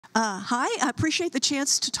Hi, I appreciate the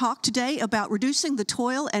chance to talk today about reducing the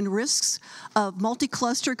toil and risks of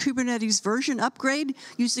multi-cluster Kubernetes version upgrade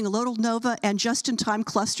using Elotl Nova and just-in-time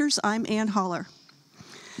clusters. I'm Ann Holler.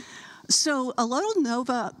 So Elotl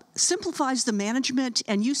Nova simplifies the management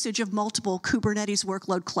and usage of multiple Kubernetes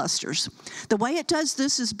workload clusters. The way it does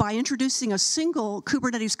this is by introducing a single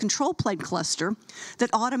Kubernetes control plane cluster that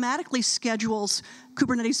automatically schedules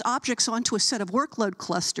Kubernetes objects onto a set of workload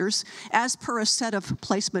clusters as per a set of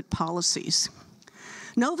placement policies.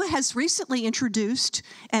 Nova has recently introduced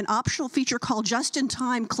an optional feature called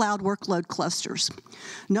just-in-time cloud workload clusters.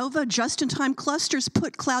 Nova just-in-time clusters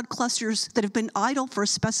put cloud clusters that have been idle for a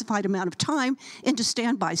specified amount of time into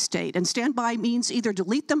standby state. And standby means either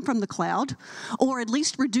delete them from the cloud or at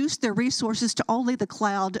least reduce their resources to only the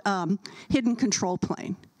cloud hidden control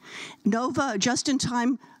plane. Nova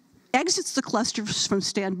just-in-time exits the clusters from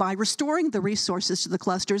standby, restoring the resources to the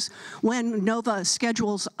clusters when Nova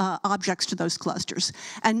schedules objects to those clusters.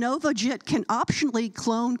 And Nova JIT can optionally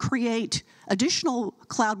create additional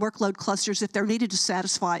cloud workload clusters if they're needed to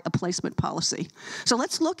satisfy a placement policy. So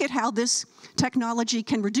let's look at how this technology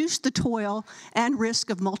can reduce the toil and risk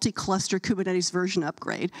of multi-cluster Kubernetes version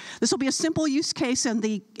upgrade. This will be a simple use case, and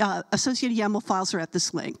the associated YAML files are at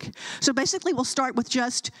this link. So basically, we'll start with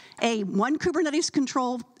just one Kubernetes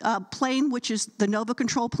control plane, which is the Nova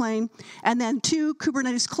control plane, and then two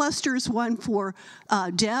Kubernetes clusters, one for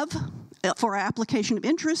dev, for our application of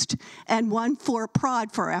interest, and one for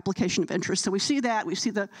prod for our application of interest. So we see that, we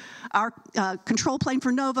see our control plane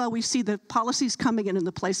for Nova, we see the policies coming in and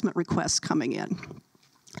the placement requests coming in.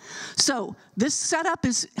 So this setup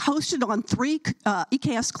is hosted on three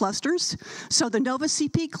EKS clusters. So the Nova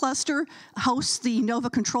CP cluster hosts the Nova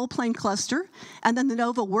control plane cluster, and then the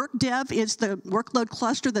Nova work dev is the workload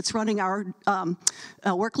cluster that's running our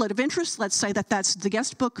workload of interest. Let's say that that's the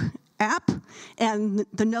guestbook app, and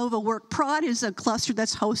the Nova work prod is a cluster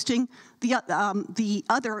that's hosting the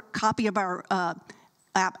other copy of our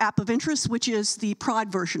app of interest, which is the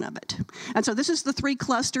prod version of it. And so this is the three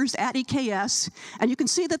clusters at EKS, and you can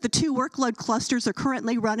see that the two workload clusters are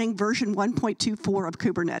currently running version 1.24 of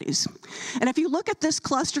Kubernetes. And if you look at this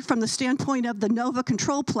cluster from the standpoint of the Nova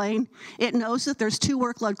control plane, it knows that there's two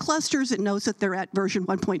workload clusters, it knows that they're at version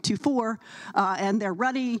 1.24, and they're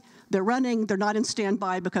running, they're not in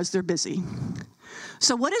standby because they're busy.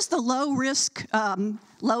 So what is the low-risk,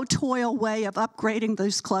 low-toil way of upgrading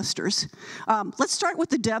those clusters? Let's start with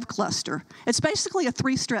the dev cluster. It's basically a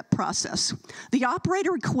three-step process. The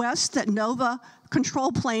operator requests that Nova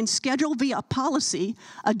control plane schedule via policy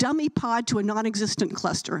a dummy pod to a non-existent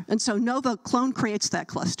cluster. And so Nova clone creates that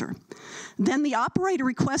cluster. Then the operator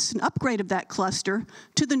requests an upgrade of that cluster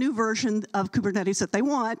to the new version of Kubernetes that they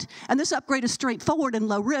want. And this upgrade is straightforward and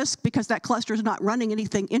low risk because that cluster is not running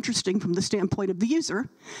anything interesting from the standpoint of the user.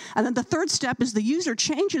 And then the third step is the user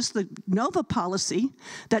changes the Nova policy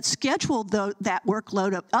that scheduled that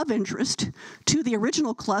workload of interest to the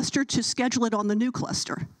original cluster to schedule it on the new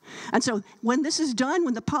cluster. And so when this is done,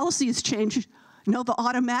 when the policy is changed, Nova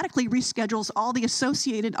automatically reschedules all the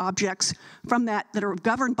associated objects from that are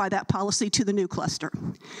governed by that policy to the new cluster.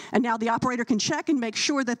 And now the operator can check and make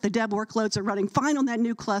sure that the dev workloads are running fine on that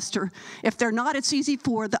new cluster. If they're not, it's easy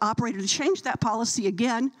for the operator to change that policy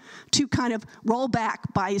again to kind of roll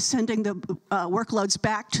back by sending the workloads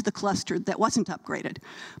back to the cluster that wasn't upgraded.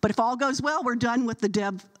 But if all goes well, we're done with the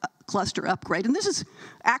dev cluster upgrade. And this is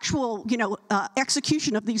actual,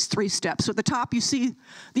 execution of these three steps. So at the top, you see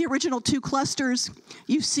the original two clusters.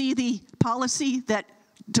 You see the policy that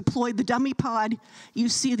deployed the dummy pod. You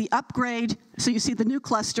see the upgrade. So you see the new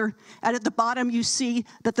cluster. And at the bottom, you see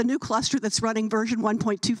that the new cluster that's running version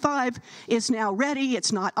 1.25 is now ready.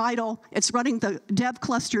 It's not idle. It's running the dev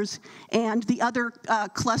clusters. And the other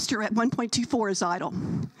cluster at 1.24 is idle.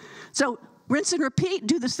 So rinse and repeat,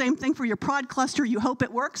 do the same thing for your prod cluster. You hope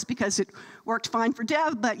it works because it worked fine for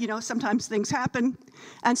dev, but sometimes things happen.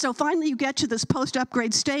 And so finally you get to this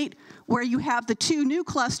post-upgrade state where you have the two new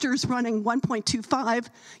clusters running 1.25,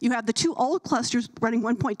 you have the two old clusters running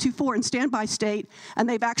 1.24 in standby state, and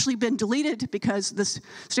they've actually been deleted because this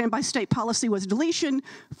standby state policy was deletion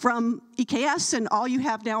from EKS, and all you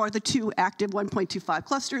have now are the two active 1.25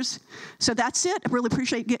 clusters. So that's it. I really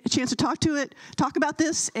appreciate getting a chance to talk about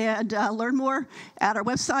this and learn more at our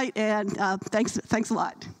website, and thanks a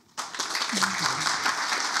lot.